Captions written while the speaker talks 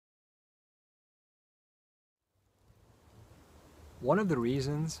One of the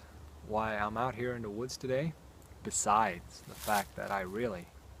reasons why I'm out here in the woods today, besides the fact that I really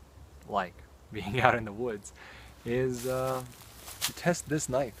like being out in the woods, is to test this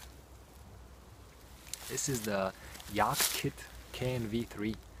knife. This is the Jaktkit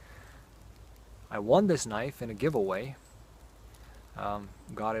Knv3. I won this knife in a giveaway.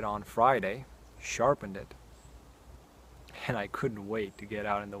 Got it on Friday, sharpened it, and I couldn't wait to get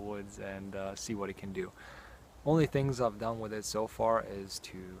out in the woods and see what it can do. Only things I've done with it so far is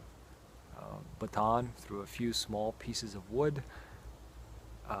to baton through a few small pieces of wood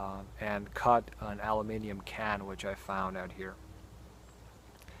and cut an aluminium can which I found out here.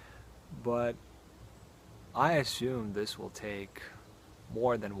 But I assume this will take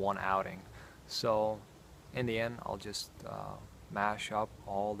more than one outing, so in the end I'll just mash up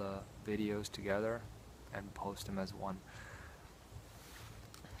all the videos together and post them as one.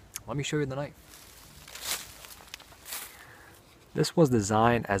 Let me show you the knife. This was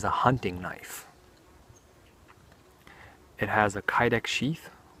designed as a hunting knife. It has a kydex sheath,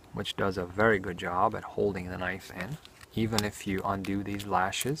 which does a very good job at holding the knife in. Even if you undo these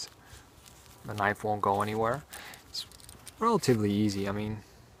lashes, the knife won't go anywhere. It's relatively easy. I mean,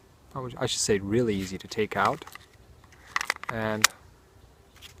 I should say really easy to take out. And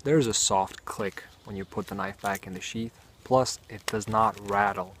there's a soft click when you put the knife back in the sheath. Plus, it does not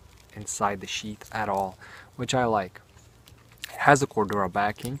rattle inside the sheath at all, which I like. It has a Cordura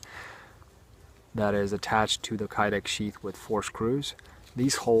backing that is attached to the kydex sheath with 4 screws.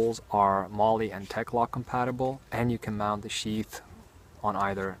 These holes are Molle and Tek-Lok compatible, and you can mount the sheath on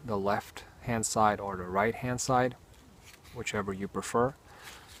either the left hand side or the right hand side, whichever you prefer.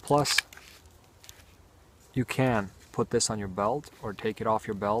 Plus, you can put this on your belt or take it off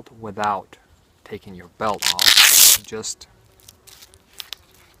your belt without taking your belt off. Just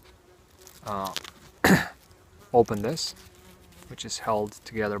open this, which is held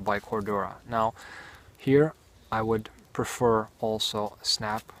together by Cordura. Now, here I would prefer also a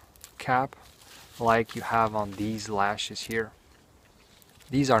snap cap like you have on these lashes here.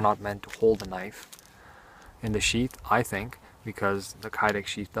 These are not meant to hold the knife in the sheath, I think, because the kydex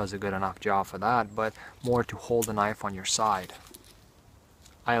sheath does a good enough job for that, but more to hold the knife on your side.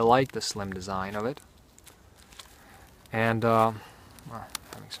 I like the slim design of it, and well,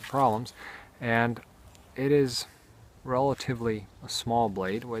 having some problems, and it is relatively a small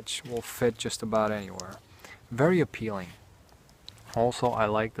blade which will fit just about anywhere. Very appealing. Also, I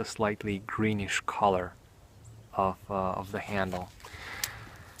like the slightly greenish color of the handle.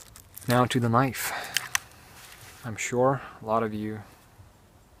 Now to the knife. I'm sure a lot of you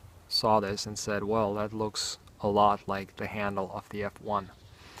saw this and said, well, that looks a lot like the handle of the F1.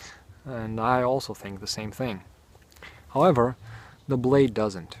 And I also think the same thing. However, the blade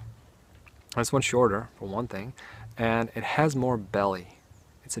doesn't. This one's shorter, for one thing, and it has more belly.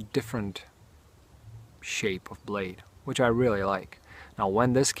 It's a different shape of blade, which I really like. Now,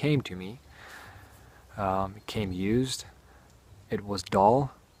 when this came to me, it came used. It was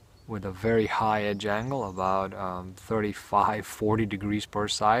dull, with a very high edge angle, about 35-40 degrees per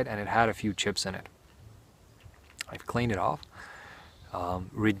side, and it had a few chips in it. I've cleaned it off,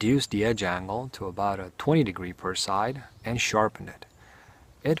 reduced the edge angle to about a 20 degree per side, and sharpened it.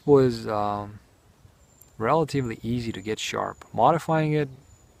 It was relatively easy to get sharp. Modifying it,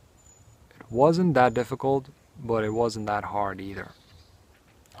 it wasn't that difficult, but it wasn't that hard either.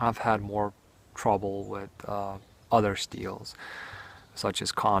 I've had more trouble with other steels, such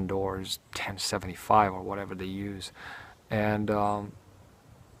as Condor's 1075 or whatever they use, and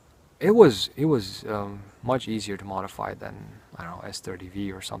it was much easier to modify than, I don't know,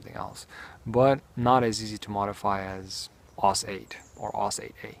 S30V or something else, but not as easy to modify as AUS 8 or AUS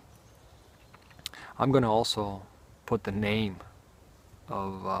 8A. I'm going to also put the name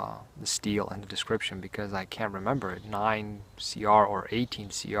of the steel in the description because I can't remember it. 9CR or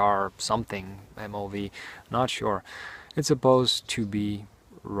 18CR something MOV, not sure. It's supposed to be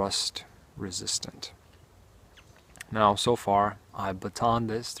rust resistant. Now, so far, I batoned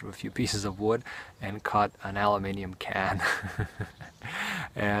this through a few pieces of wood and cut an aluminium can.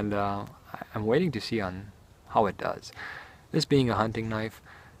 And I'm waiting to see on how it does. This being a hunting knife,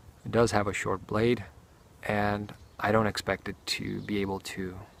 it does have a short blade, and I don't expect it to be able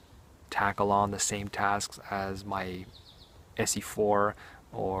to tackle on the same tasks as my SE4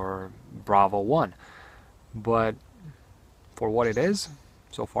 or Bravo 1. But for what it is,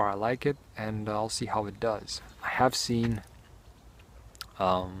 so far I like it, and I'll see how it does. I have seen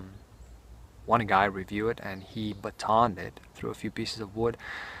one guy review it, and he batoned it through a few pieces of wood.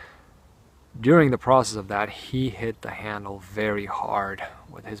 During the process of that, he hit the handle very hard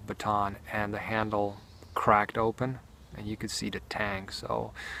with his baton, and the handle cracked open, and you could see the tang,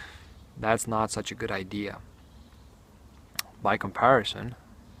 so that's not such a good idea. By comparison,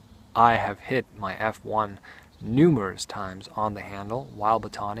 I have hit my F1 numerous times on the handle while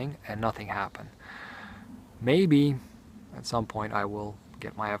batoning and nothing happened. Maybe at some point I will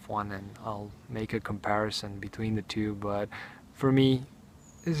get my F1 and I'll make a comparison between the two, but for me,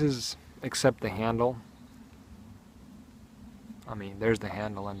 this is, except the handle, I mean, there's the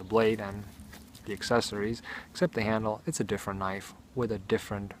handle and the blade and the accessories, except the handle, it's a different knife with a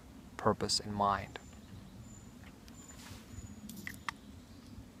different purpose in mind.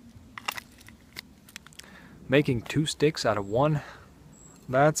 Making 2 sticks out of 1,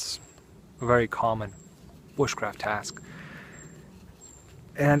 that's a very common bushcraft task.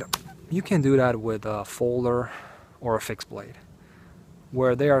 And you can do that with a folder or a fixed blade.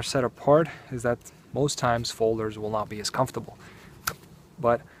 Where they are set apart is that most times folders will not be as comfortable.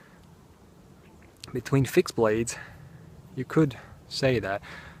 But between fixed blades, you could say that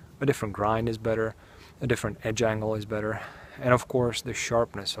a different grind is better, a different edge angle is better, and of course the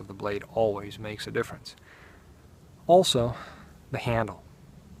sharpness of the blade always makes a difference. Also, the handle.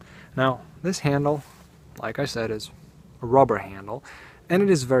 Now, this handle, like I said, is a rubber handle, and it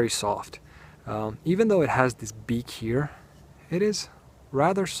is very soft. Even though it has this beak here, it is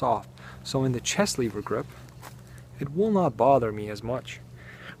rather soft. So in the chest lever grip, it will not bother me as much.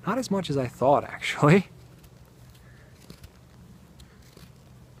 Not as much as I thought, actually.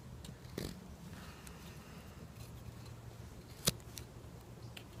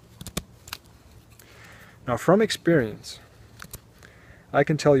 Now, from experience, I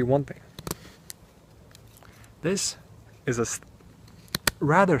can tell you one thing. This is a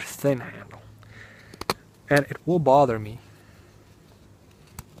rather thin handle, and it will bother me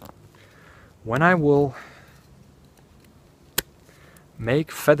when I will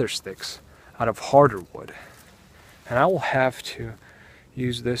make feather sticks out of harder wood, and I will have to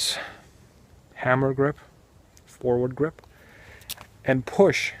use this hammer grip, forward grip, and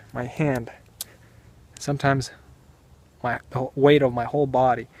push my hand, sometimes the weight of my whole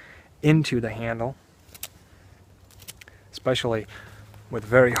body, into the handle, especially with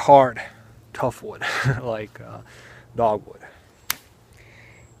very hard, tough wood like dogwood.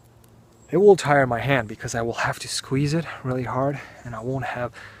 It will tire my hand because I will have to squeeze it really hard, and I won't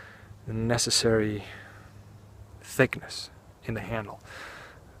have the necessary thickness in the handle.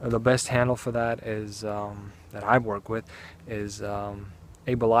 The best handle for that is that I work with is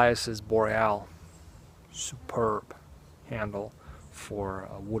Abelius's Boreal. Superb handle for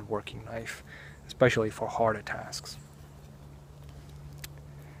a woodworking knife, especially for harder tasks.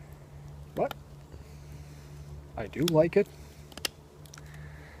 But I do like it,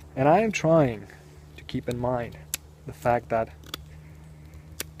 and I am trying to keep in mind the fact that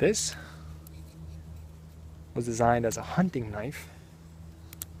this was designed as a hunting knife,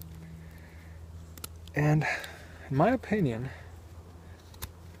 and in my opinion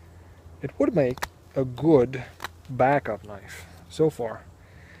it would make a good backup knife so far.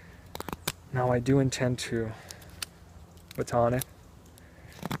 Now, I do intend to baton it.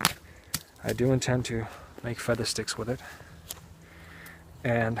 I do intend to make feather sticks with it,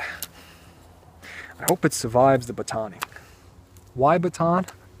 and I hope it survives the batoning. Why baton?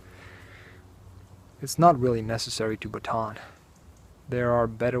 It's not really necessary to baton. There are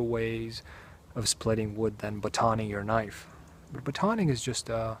better ways of splitting wood than batoning your knife. But batoning is just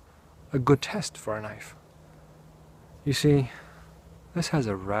a good test for a knife. You see, this has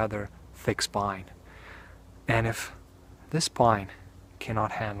a rather thick spine, and if this spine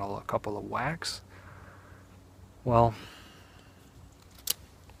cannot handle a couple of whacks, well,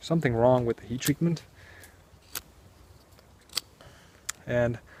 something wrong with the heat treatment,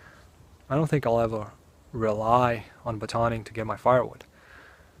 and I don't think I'll ever rely on batoning to get my firewood.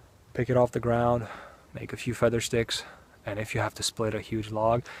 Pick it off the ground, make a few feather sticks, and if you have to split a huge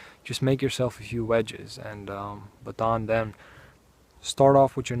log, just make yourself a few wedges and baton them. Start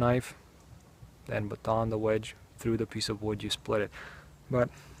off with your knife, then baton the wedge through the piece of wood you split it. But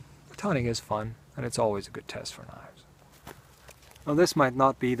batoning is fun, and it's always a good test for knives. Now, this might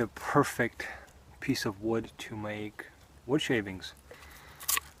not be the perfect piece of wood to make wood shavings.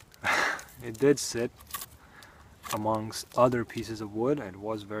 It did sit amongst other pieces of wood. It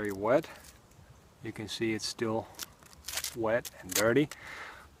was very wet. You can see it's still wet and dirty.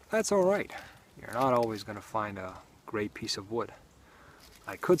 That's alright. You're not always going to find a great piece of wood.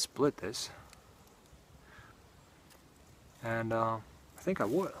 I could split this, and I think I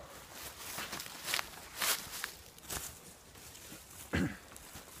would.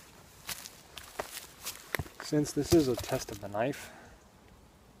 Since this is a test of the knife,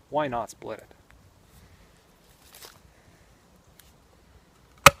 why not split it?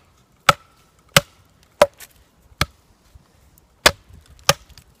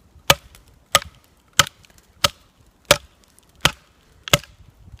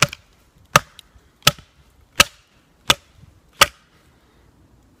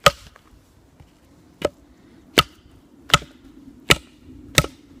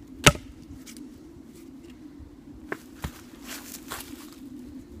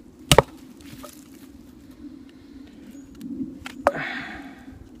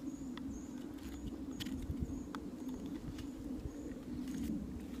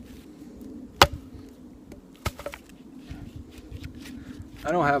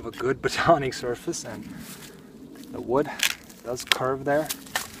 I don't have a good batoning surface, and the wood does curve there.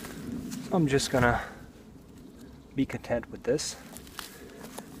 So I'm just gonna be content with this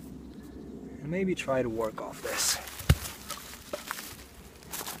and maybe try to work off this.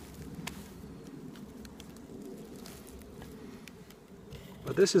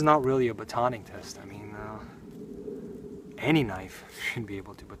 But this is not really a batoning test. I mean, any knife should be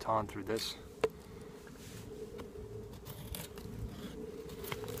able to baton through this.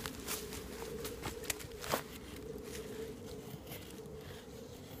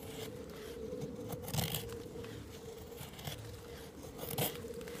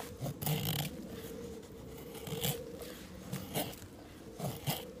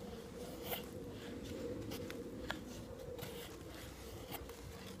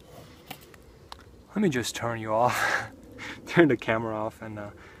 Let me just turn you off, turn the camera off, and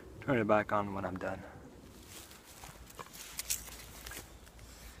turn it back on when I'm done.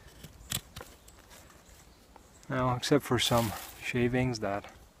 Now, except for some shavings that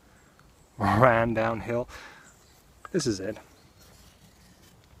ran downhill, this is it.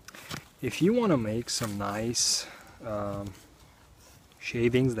 If you want to make some nice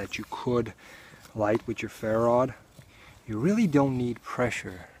shavings that you could light with your ferro rod, you really don't need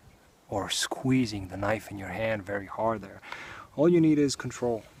pressure or squeezing the knife in your hand very hard there. All you need is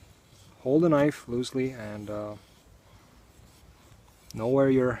control. Hold the knife loosely and know where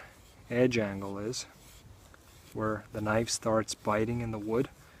your edge angle is, where the knife starts biting in the wood.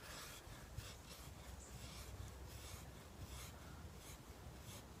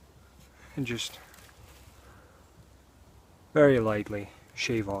 And just very lightly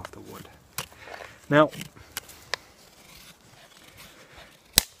shave off the wood. Now,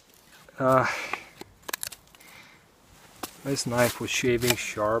 this knife was shaving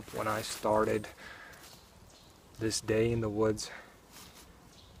sharp when I started this day in the woods,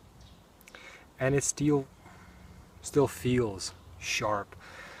 and it still feels sharp.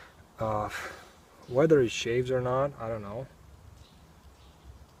 Whether it shaves or not, I don't know.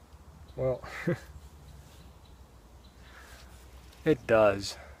 Well, it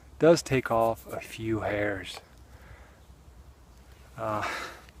does take off a few hairs.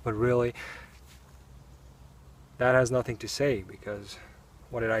 But really, that has nothing to say, because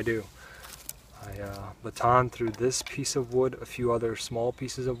what did I do? I batoned through this piece of wood, a few other small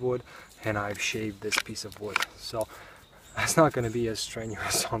pieces of wood, and I've shaved this piece of wood. So that's not going to be as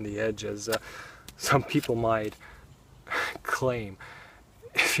strenuous on the edge as some people might claim.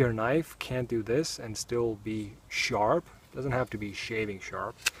 If your knife can't do this and still be sharp, it doesn't have to be shaving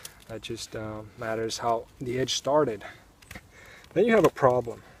sharp. That just matters how the edge started. Then you have a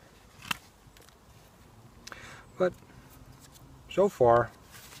problem. But so far,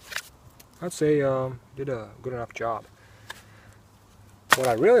 I'd say did a good enough job. What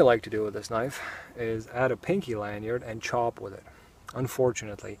I really like to do with this knife is add a pinky lanyard and chop with it.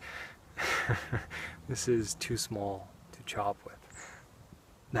 Unfortunately, this is too small to chop with.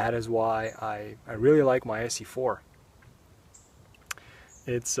 That is why I really like my SE4.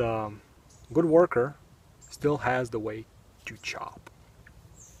 It's a good worker, still has the weight to chop.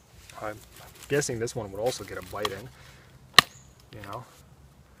 I'm guessing this one would also get a bite in, you know,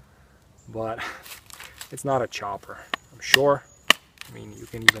 but it's not a chopper, I'm sure. I mean, you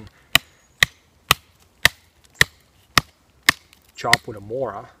can even chop with a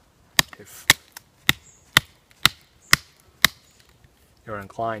Mora if you're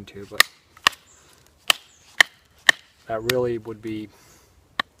inclined to, but that really would be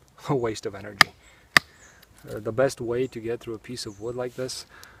a waste of energy. The best way to get through a piece of wood like this,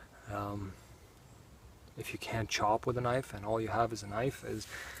 if you can't chop with a knife and all you have is a knife, is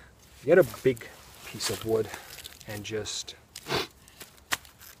get a big piece of wood and just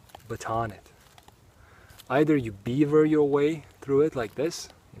baton it. Either you beaver your way through it like this,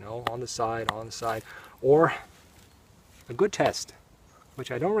 you know, on the side, or a good test, which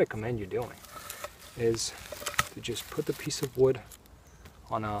I don't recommend you doing, is to just put the piece of wood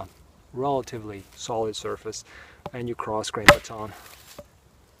on a relatively solid surface and you cross grain baton.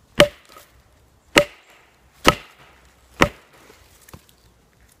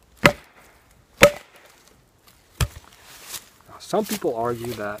 Now, some people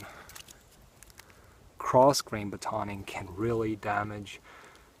argue that cross grain batoning can really damage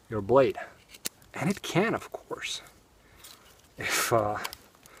your blade, and it can, of course. If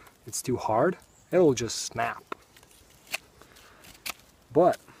it's too hard, it'll just snap.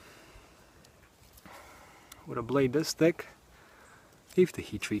 But with a blade this thick, if the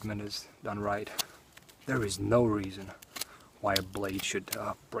heat treatment is done right, there is no reason why a blade should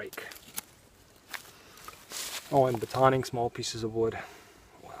break. Oh, and batoning small pieces of wood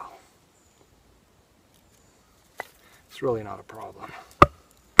It's really not a problem.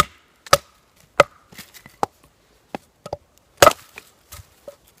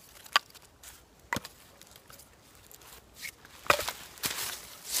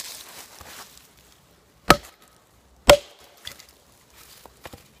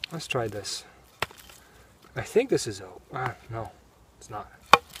 Let's try this. I think this is no, it's not.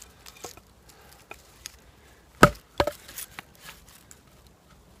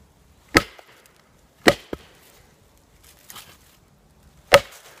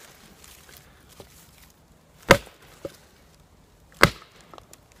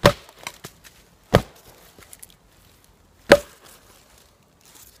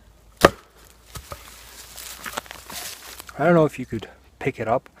 I don't know if you could pick it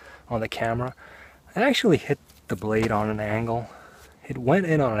up on the camera. I actually hit the blade on an angle. It went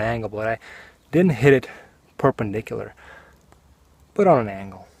in on an angle, but I didn't hit it perpendicular, but on an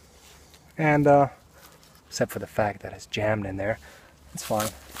angle. And except for the fact that it's jammed in there, it's fine.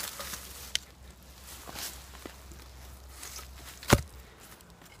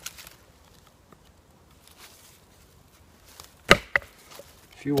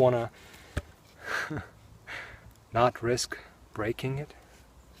 If you want to not risk breaking it,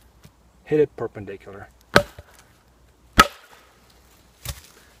 hit it perpendicular.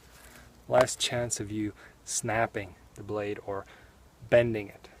 Less chance of you snapping the blade or bending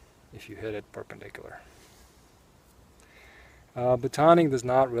it if you hit it perpendicular. Batoning does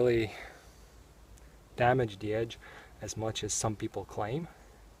not really damage the edge as much as some people claim.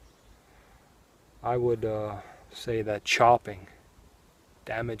 I would say that chopping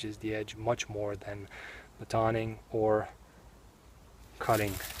damages the edge much more than batoning or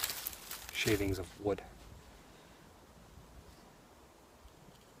cutting shavings of wood.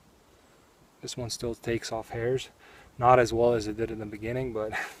 This one still takes off hairs, not as well as it did in the beginning,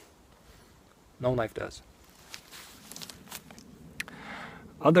 but no knife does.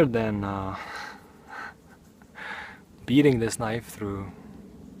 Other than beating this knife through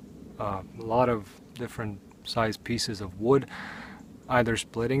a lot of different size pieces of wood, either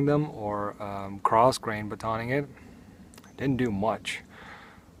splitting them or cross grain batoning it, didn't do much.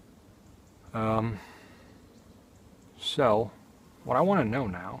 So what I want to know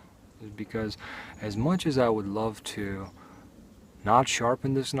now is, because as much as I would love to not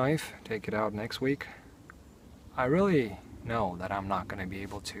sharpen this knife, take it out next week, I really know that I'm not going to be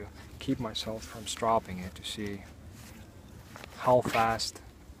able to keep myself from stropping it to see how fast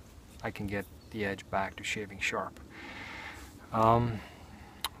I can get the edge back to shaving sharp.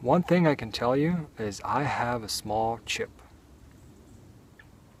 One thing I can tell you is I have a small chip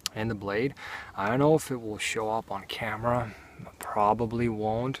in the blade. I don't know if it will show up on camera, probably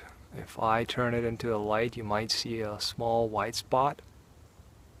won't. If I turn it into a light, you might see a small white spot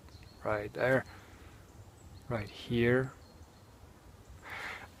right there, right here.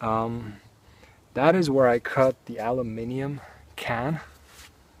 That is where I cut the aluminum can,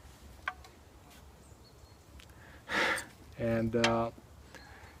 and the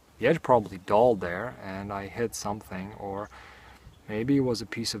edge probably dulled there and I hit something, or maybe it was a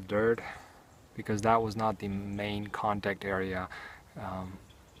piece of dirt, because that was not the main contact area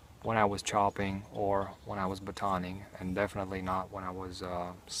when I was chopping or when I was batoning, and definitely not when I was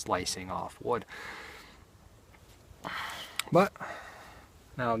slicing off wood. But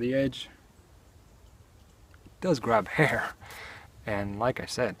now the edge does grab hair, and like I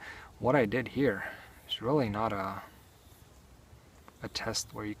said, what I did here is really not a test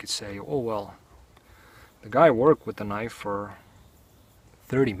where you could say, oh well, the guy worked with the knife for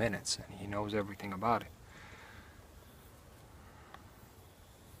 30 minutes and he knows everything about it.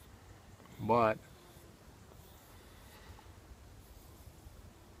 But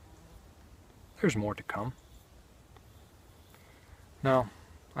there's more to come. Now,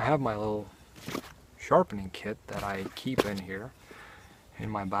 I have my little sharpening kit that I keep in here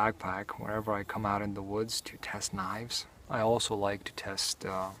in my backpack whenever I come out in the woods to test knives. I also like to test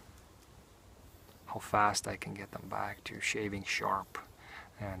how fast I can get them back to shaving sharp.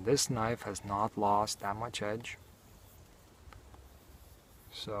 And this knife has not lost that much edge.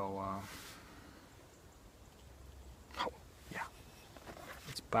 So, oh, yeah,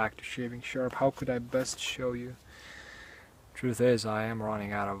 it's back to shaving sharp. How could I best show you? Truth is, I am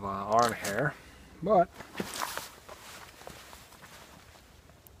running out of arm hair, but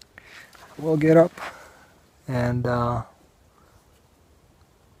we'll get up and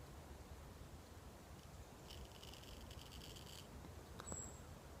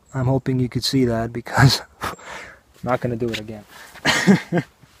I'm hoping you could see that, because I'm not going to do it again.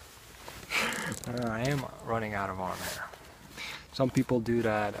 I am running out of arm hair. Some people do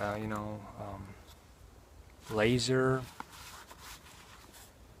that, laser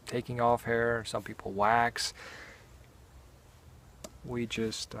taking off hair, some people wax. We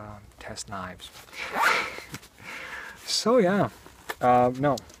just test knives. So yeah,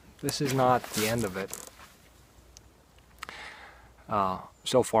 no, this is not the end of it.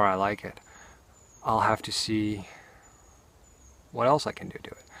 So far I like it. I'll have to see what else I can do to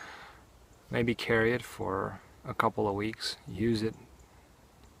it. Maybe carry it for a couple of weeks, use it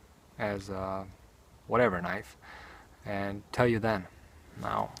as a whatever knife, and tell you then.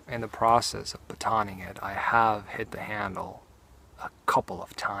 Now, in the process of batoning it, I have hit the handle a couple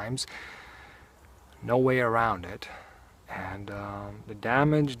of times. No way around it. And the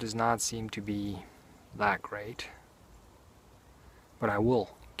damage does not seem to be that great. But I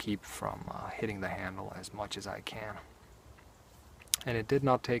will keep from hitting the handle as much as I can. And it did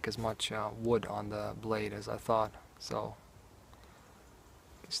not take as much wood on the blade as I thought. So,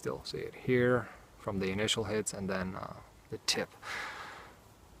 you can still see it here from the initial hits and then the tip.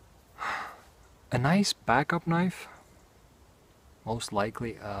 A nice backup knife, most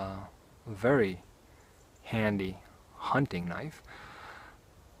likely a very handy hunting knife.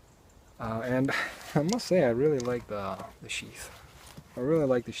 And I must say I really like the sheath. I really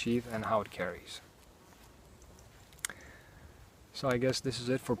like the sheath and how it carries. So I guess this is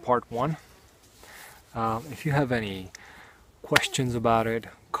it for part 1. If you have any questions about it,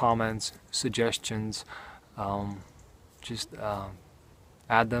 comments, suggestions, just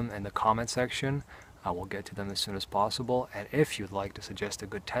add them in the comment section. I will get to them as soon as possible. And if you'd like to suggest a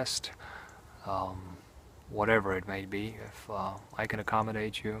good test, whatever it may be, if I can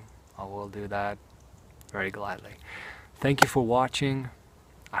accommodate you, I will do that very gladly. Thank you for watching.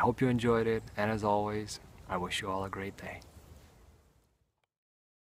 I hope you enjoyed it, and as always, I wish you all a great day.